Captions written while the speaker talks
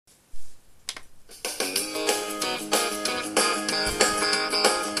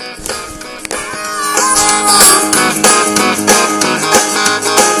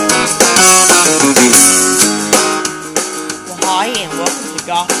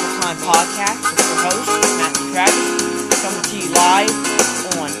Gospel Time Podcast with your host, Matthew Travis, coming to you live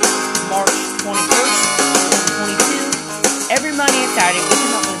on March 21st, 2022. Every Monday and Saturday, we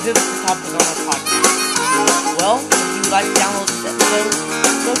come up with a biblical topic on our podcast. Well, if you would like to download this episode,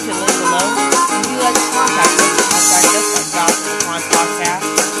 go to the link below. If you would like to contact us at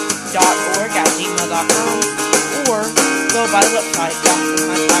gospeltimepodcast.org@gmail.com or go by the website,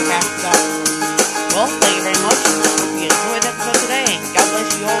 gospeltimepodcast.org. Well, thank you very much. Hope you enjoyed the episode today, and God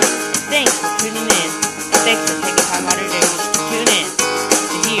bless you all. Thanks for tuning in, and thanks for taking time out of your day to tune in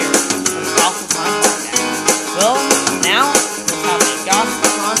to hear the Gospel Time Podcast. Well, now, let's have a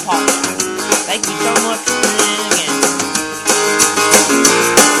Gospel Time Podcast. Thank you so much for tuning in again.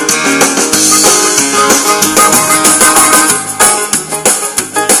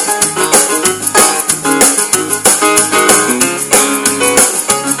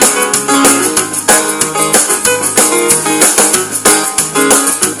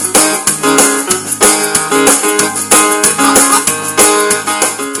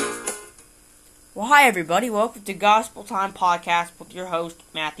 Hi everybody, welcome to Gospel Time Podcast with your host,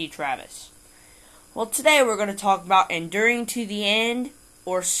 Matthew Travis. Well, today we're going to talk about enduring to the end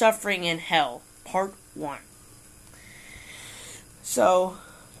or suffering in hell, part 1. So,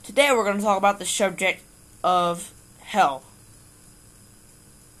 today we're going to talk about the subject of hell.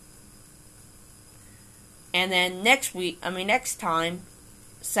 And then next time,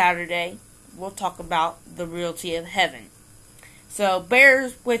 Saturday, we'll talk about the reality of heaven. So,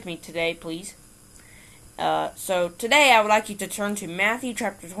 bear with me today, please. So today I would like you to turn to Matthew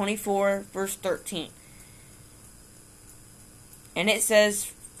chapter 24, verse 13. And it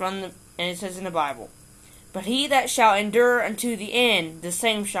says in the Bible, "But he that shall endure unto the end, the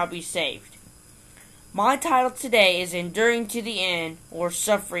same shall be saved." My title today is Enduring to the End or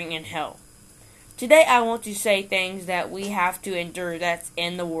Suffering in Hell. Today I want to say things that we have to endure that's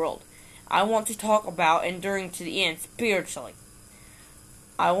in the world. I want to talk about enduring to the end spiritually.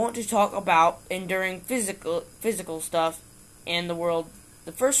 I want to talk about enduring physical stuff in the world.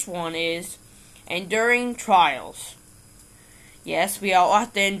 The first one is enduring trials. Yes, we all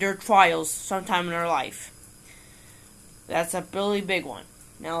have to endure trials sometime in our life. That's a really big one.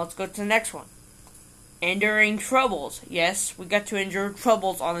 Now let's go to the next one. Enduring troubles. Yes, we got to endure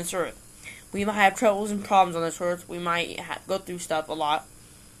troubles on this earth. We might have troubles and problems on this earth. We might go through stuff a lot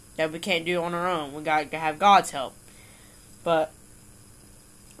that we can't do on our own. We got to have God's help. But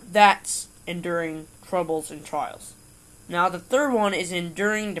that's enduring troubles and trials. Now, the third one is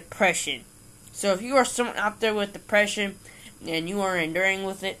enduring depression. So, if you are someone out there with depression and you are enduring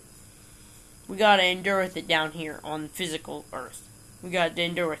with it, we gotta endure with it down here on the physical earth. We gotta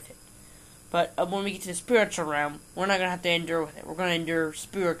endure with it. But when we get to the spiritual realm, we're not gonna have to endure with it. We're gonna endure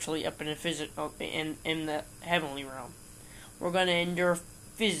spiritually up in the physical, in the heavenly realm. We're gonna endure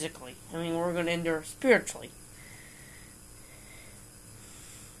physically. We're gonna endure spiritually.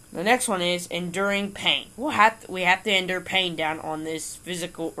 The next one is enduring pain. We have to endure pain down on this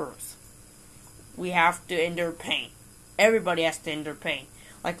physical earth. We have to endure pain. Everybody has to endure pain.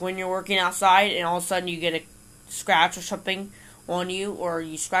 Like when you're working outside and all of a sudden you get a scratch or something on you, or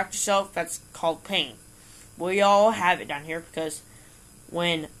you scratch yourself, that's called pain. We all have it down here because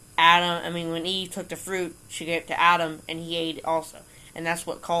when Eve took the fruit, she gave it to Adam and he ate it also. And that's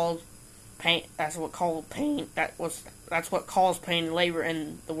what called pain. That's what caused pain and labor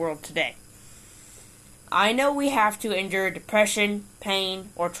in the world today. I know we have to endure depression, pain,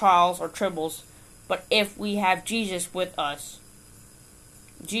 or trials or troubles, but if we have Jesus with us,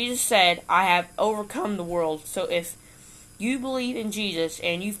 Jesus said, "I have overcome the world." So if you believe in Jesus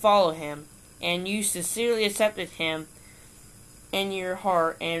and you follow Him and you sincerely accepted Him in your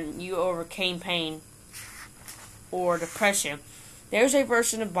heart and you overcame pain or depression, there's a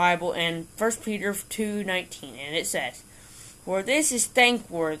verse in the Bible in 1 Peter 2:19, and it says, "For this is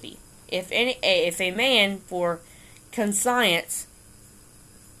thankworthy, if a man for conscience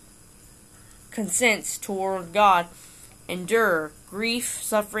consents toward God, endure grief,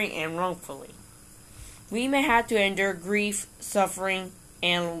 suffering, and wrongfully." We may have to endure grief, suffering,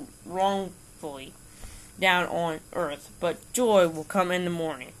 and wrongfully down on earth, but joy will come in the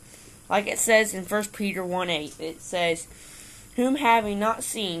morning. Like it says in 1 Peter 1:8, it says, "Whom having not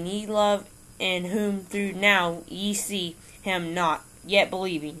seen ye love, and whom through now ye see him not, yet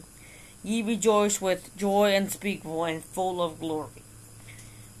believing, ye rejoice with joy unspeakable and full of glory."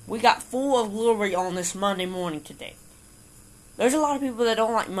 We got full of glory on this Monday morning today. There's a lot of people that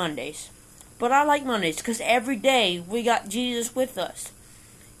don't like Mondays, but I like Mondays because every day we got Jesus with us.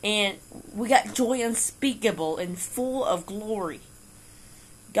 And we got joy unspeakable and full of glory.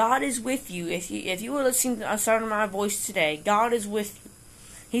 God is with you. If you were listening to the sound of my voice today, God is with you.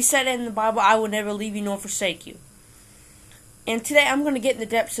 He said in the Bible, I will never leave you nor forsake you. And today I'm going to get in the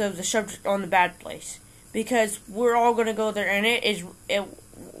depths of the subject on the bad place. Because we're all going to go there, and if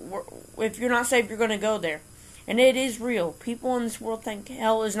you're not saved, you're going to go there. And it is real. People in this world think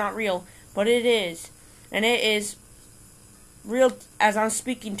hell is not real, but it is. And it is real as I'm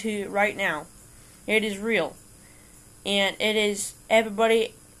speaking to you right now. It is real. And it is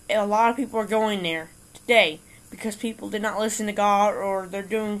everybody, a lot of people are going there today because people did not listen to God or they're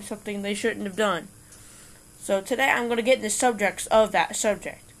doing something they shouldn't have done. So today I'm going to get in the subjects of that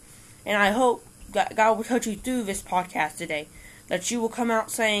subject. And I hope that God will touch you through this podcast today. That you will come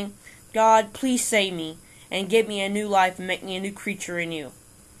out saying, God, please save me and give me a new life and make me a new creature in you.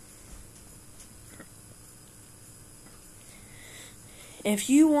 If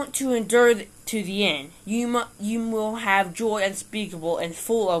you want to endure to the end, you will have joy unspeakable and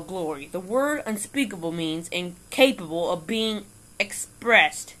full of glory. The word unspeakable means incapable of being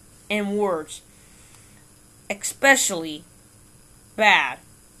expressed in words, especially bad,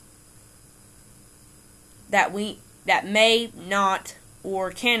 that may not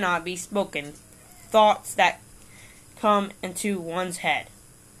or cannot be spoken, thoughts that come into one's head.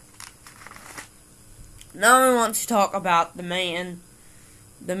 Now I want to talk about the man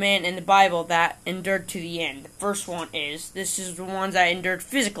in the Bible that endured to the end. The first one this is the ones that endured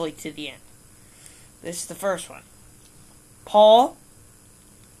physically to the end. This is the first one. Paul,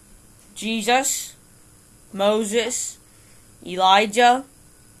 Jesus, Moses, Elijah,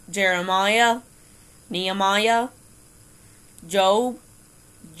 Jeremiah, Nehemiah, Job,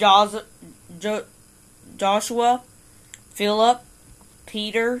 Joshua, Philip,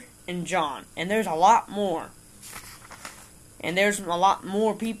 Peter, and John. And there's a lot more. And there's a lot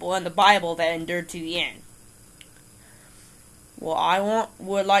more people in the Bible that endured to the end. Well, I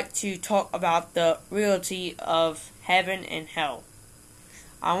would like to talk about the reality of heaven and hell.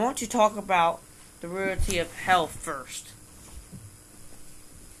 I want to talk about the reality of hell first.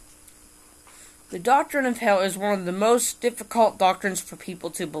 The doctrine of hell is one of the most difficult doctrines for people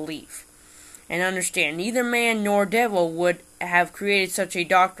to believe and understand. Neither man nor devil would have created such a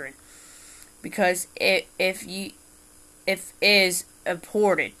doctrine, because if is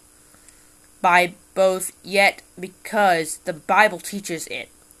abhorred by both, yet because the Bible teaches it.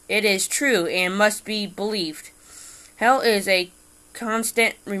 It is true and must be believed. Hell is a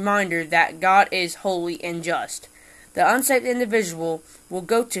constant reminder that God is holy and just. The unsaved individual will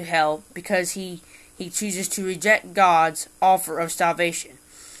go to hell because he chooses to reject God's offer of salvation.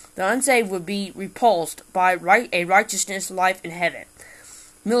 The unsaved would be repulsed by a righteousness life in heaven.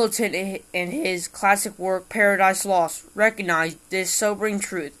 Militant in his classic work Paradise Lost recognized this sobering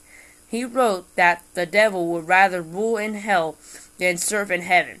truth. He wrote that the devil would rather rule in hell than serve in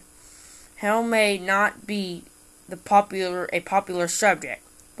heaven. Hell may not be a popular subject,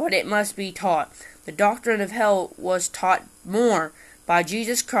 but it must be taught. The doctrine of hell was taught more by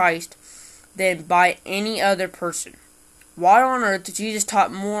Jesus Christ than by any other person. Why on earth did Jesus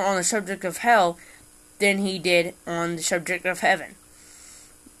taught more on the subject of hell than he did on the subject of heaven?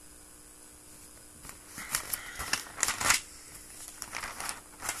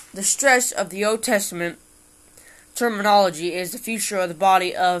 The stress of the Old Testament terminology is the future of the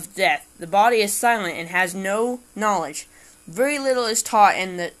body of death. The body is silent and has no knowledge. Very little is taught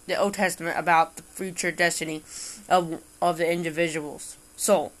in the Old Testament about the future destiny of the individual's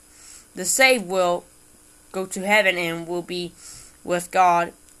soul. The saved will go to heaven and will be with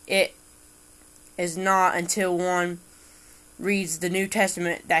God. It is not until one reads the New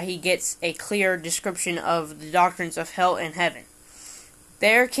Testament that he gets a clear description of the doctrines of hell and heaven.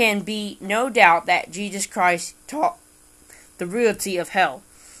 There can be no doubt that Jesus Christ taught the reality of hell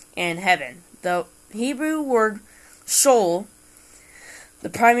and heaven. The Hebrew word Sheol, the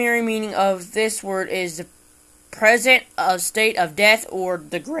primary meaning of this word is the present state of death or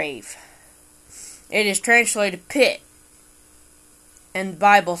the grave. It is translated pit in the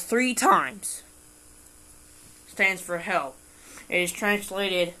Bible 3 times. Stands for hell. It is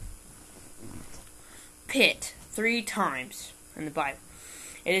translated pit 3 times in the Bible.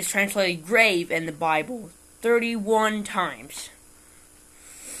 It is translated grave in the Bible 31 times.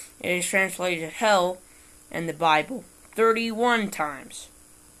 It is translated hell in the Bible 31 times.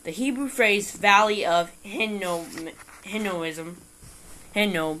 The Hebrew phrase Valley of Hinnom.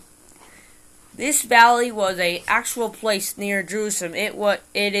 This valley was an actual place near Jerusalem.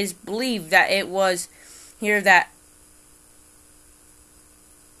 It is believed that it was here that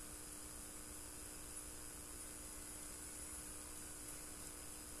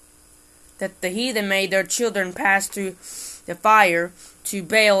the heathen made their children pass through the fire to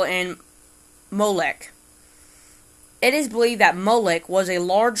Baal and Molech. It is believed that Molech was a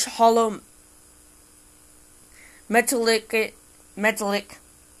large hollow metallic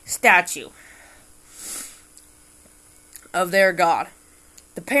statue of their god.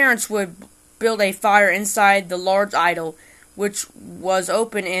 The parents would build a fire inside the large idol, which was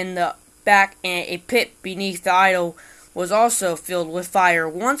open in the back, and a pit beneath the idol was also filled with fire.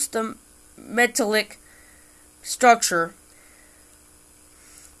 Once the metallic structure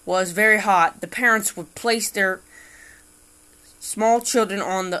was very hot, the parents would place their small children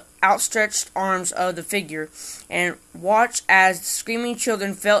on the outstretched arms of the figure and watch as the screaming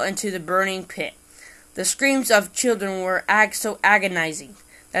children fell into the burning pit. The screams of children were so agonizing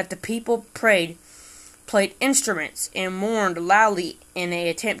that the people played instruments and mourned loudly in an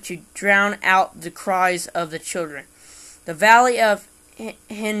attempt to drown out the cries of the children. The Valley of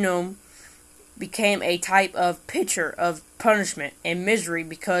Hinnom became a type of picture of punishment and misery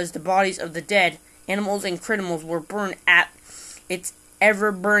because the bodies of the dead animals and criminals were burned at its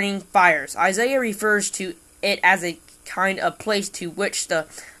ever-burning fires. Isaiah refers to it as a kind of place to which the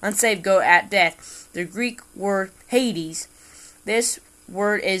unsaved go at death. The Greek word Hades. This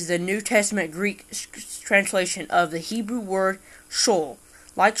word is the New Testament Greek translation of the Hebrew word Sheol.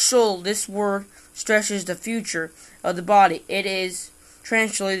 Like Sheol, this word stresses the future of the body. It is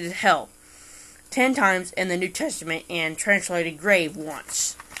translated hell 10 times in the New Testament and translated grave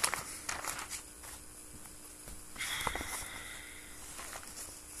once.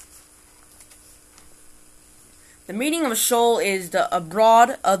 The meaning of Sheol is the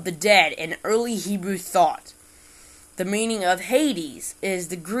abode of the dead in early Hebrew thought. The meaning of Hades is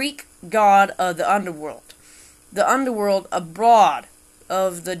the Greek god of the underworld. The underworld, abode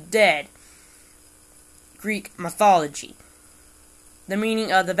of the dead, Greek mythology. The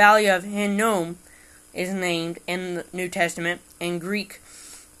meaning of the Valley of Hinnom is named in the New Testament in Greek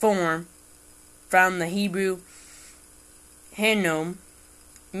form from the Hebrew Hinnom,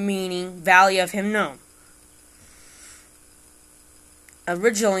 meaning Valley of Hinnom.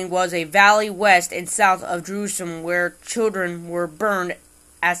 Originally was a valley west and south of Jerusalem where children were burned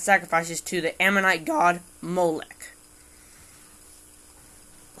as sacrifices to the Ammonite god Molech.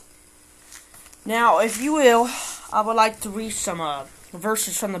 Now, if you will, I would like to read some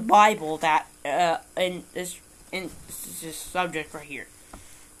verses from the Bible that in this subject right here.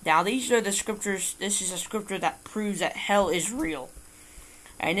 Now, these are the scriptures. This is a scripture that proves that hell is real,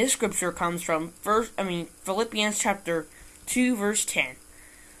 and this scripture comes from Philippians chapter 2 verse 10,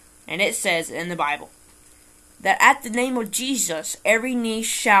 and it says in the Bible that at the name of Jesus every knee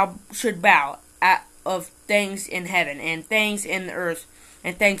should bow of things in heaven and things in the earth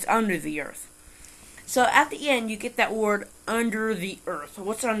and things under the earth. So at the end you get that word under the earth.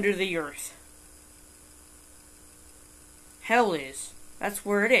 What's under the earth? Hell is. That's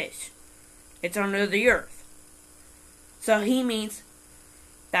where it is. It's under the earth. So he means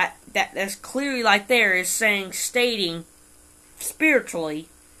that's clearly like there is stating spiritually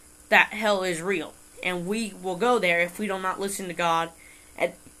that hell is real, and we will go there if we do not listen to God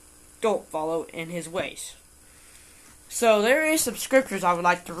and don't follow in His ways. So there is some scriptures I would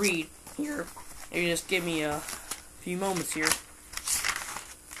like to read here. You just give me a few moments here.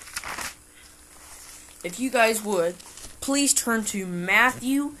 If you guys would, please turn to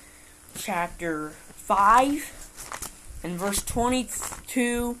Matthew chapter 5 and verse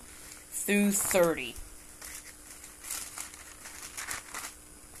 22 through 30.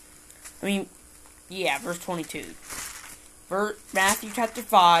 Verse 22. Matthew chapter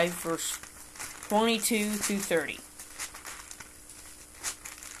 5, verse 22 through 30.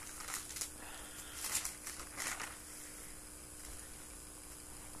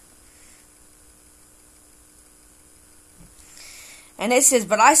 And it says,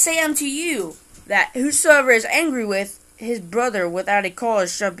 "But I say unto you, that whosoever is angry with his brother without a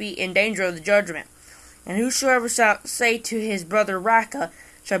cause shall be in danger of the judgment. And whosoever shall say to his brother, Raca,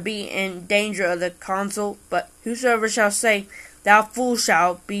 shall be in danger of the council. But whosoever shall say, Thou fool,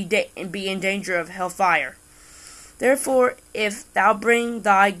 shall be in danger of hellfire. Therefore, if thou bring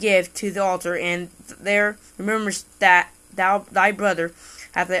thy gift to the altar, and there rememberest that thy brother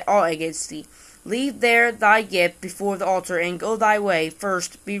hath an ought against thee, leave there thy gift before the altar, and go thy way.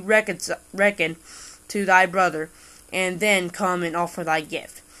 First be reckoned to thy brother, and then come and offer thy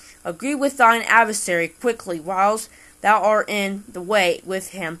gift. Agree with thine adversary quickly, whilst thou art in the way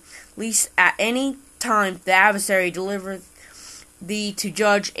with him, lest at any time the adversary deliver thee to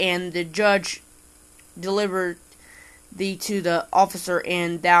judge, and the judge deliver thee to the officer,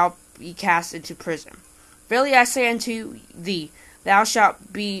 and thou be cast into prison. Verily I say unto thee, thou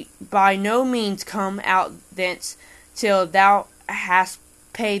shalt be by no means come out thence till thou hast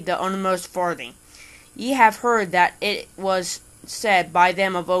paid the uttermost farthing. Ye have heard that it was said by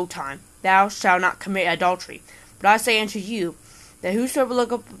them of old time, Thou shalt not commit adultery. But I say unto you, that whosoever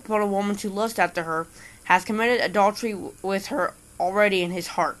looketh upon a woman to lust after her, hath committed adultery with her already in his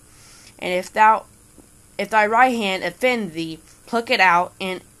heart. And if thy right hand offend thee, pluck it out,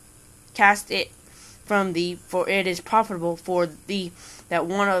 and cast it from thee, for it is profitable for thee that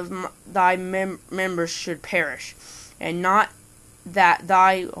one of thy members should perish, and not that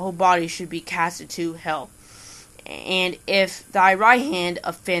thy whole body should be cast into hell. And if thy right hand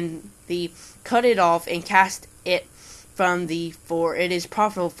offend thee, cut it off, and cast it from thee, for it is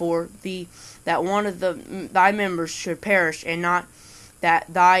profitable for thee that one of thy members should perish, and not that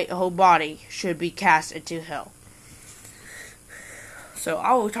thy whole body should be cast into hell. So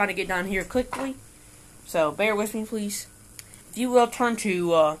I will try to get down here quickly, so bear with me, please. If you will, turn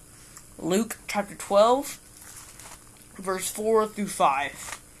to Luke chapter 12, verse 4 through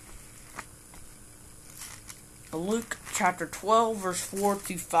 5. Luke chapter 12, verse 4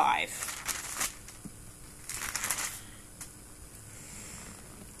 through 5.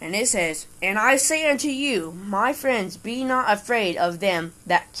 And it says, And I say unto you, my friends, be not afraid of them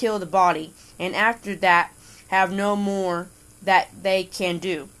that kill the body, and after that have no more that they can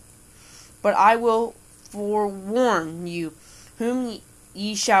do. But I will forewarn you, whom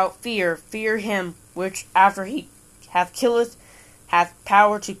ye shall fear. Fear him which after he hath killed hath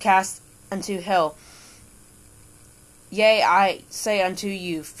power to cast unto hell. Yea, I say unto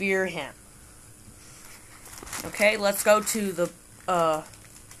you, fear him. Okay, let's go to the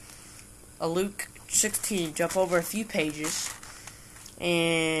Luke 16, jump over a few pages,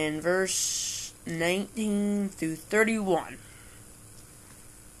 and verse 19 through 31.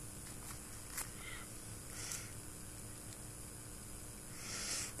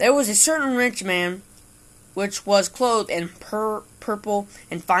 There was a certain rich man, which was clothed in purple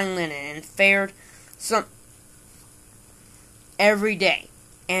and fine linen, and fared some every day.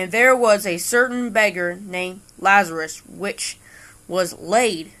 And there was a certain beggar named Lazarus, which was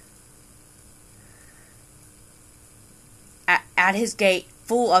laid at his gate,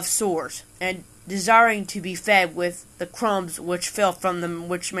 full of sores, and desiring to be fed with the crumbs which fell from the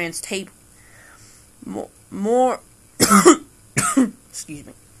rich man's table. Excuse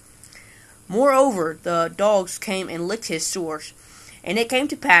me. Moreover, the dogs came and licked his sores. And it came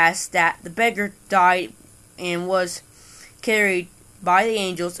to pass that the beggar died and was carried by the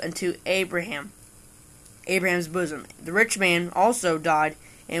angels unto Abraham's bosom. The rich man also died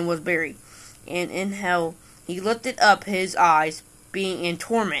and was buried. And in hell he lifted up his eyes, being in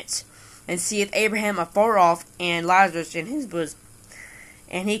torments, and seeth Abraham afar off, and Lazarus in his bosom.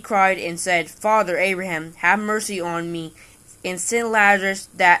 And he cried and said, Father Abraham, have mercy on me, and send Lazarus,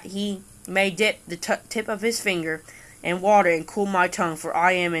 that he may dip the tip of his finger in water, and cool my tongue, for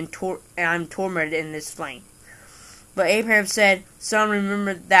I am tormented in this flame. But Abraham said, Son,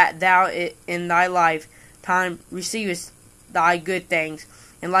 remember that thou in thy lifetime receivest thy good things,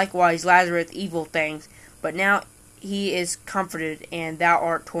 and likewise Lazarus evil things. But now he is comforted, and thou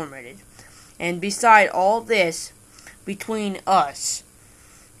art tormented. And beside all this, between us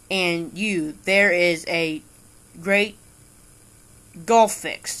and you, there is a great gulf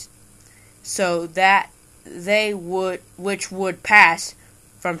fixed, so that they which would pass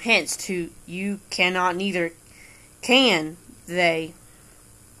from hence to you cannot, neither can they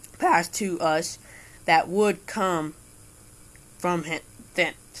pass to us that would come from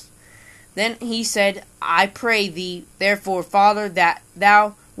thence. Then he said, I pray thee, therefore, Father, that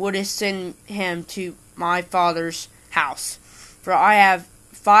thou wouldest send him to my father's house. For I have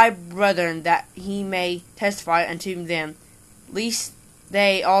 5 brethren, that he may testify unto them, lest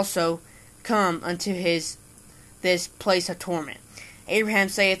they also come unto this place of torment. Abraham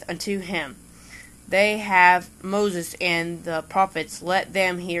saith unto him, They have Moses and the prophets, let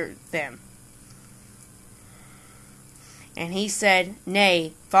them hear them. And he said,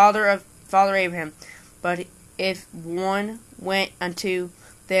 Nay, Father Abraham, but if one went unto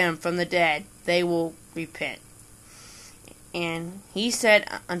them from the dead, they will repent. And he said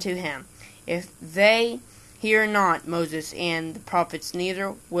unto him, If they hear not Moses and the prophets,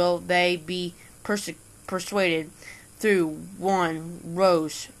 neither will they be persuaded, through one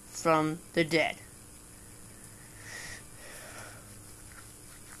rose from the dead.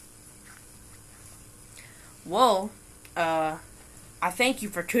 Well, I thank you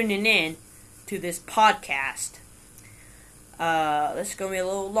for tuning in to this podcast. This is going to be a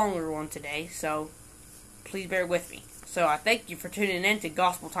little longer one today, so please bear with me. So I thank you for tuning in to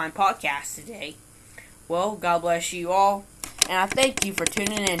Gospel Time Podcast today. Well, God bless you all, and I thank you for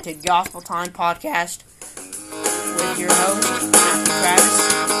tuning in to Gospel Time Podcast with your host, Matthew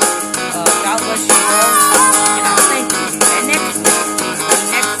Travis. God bless you all, and I thank you. And next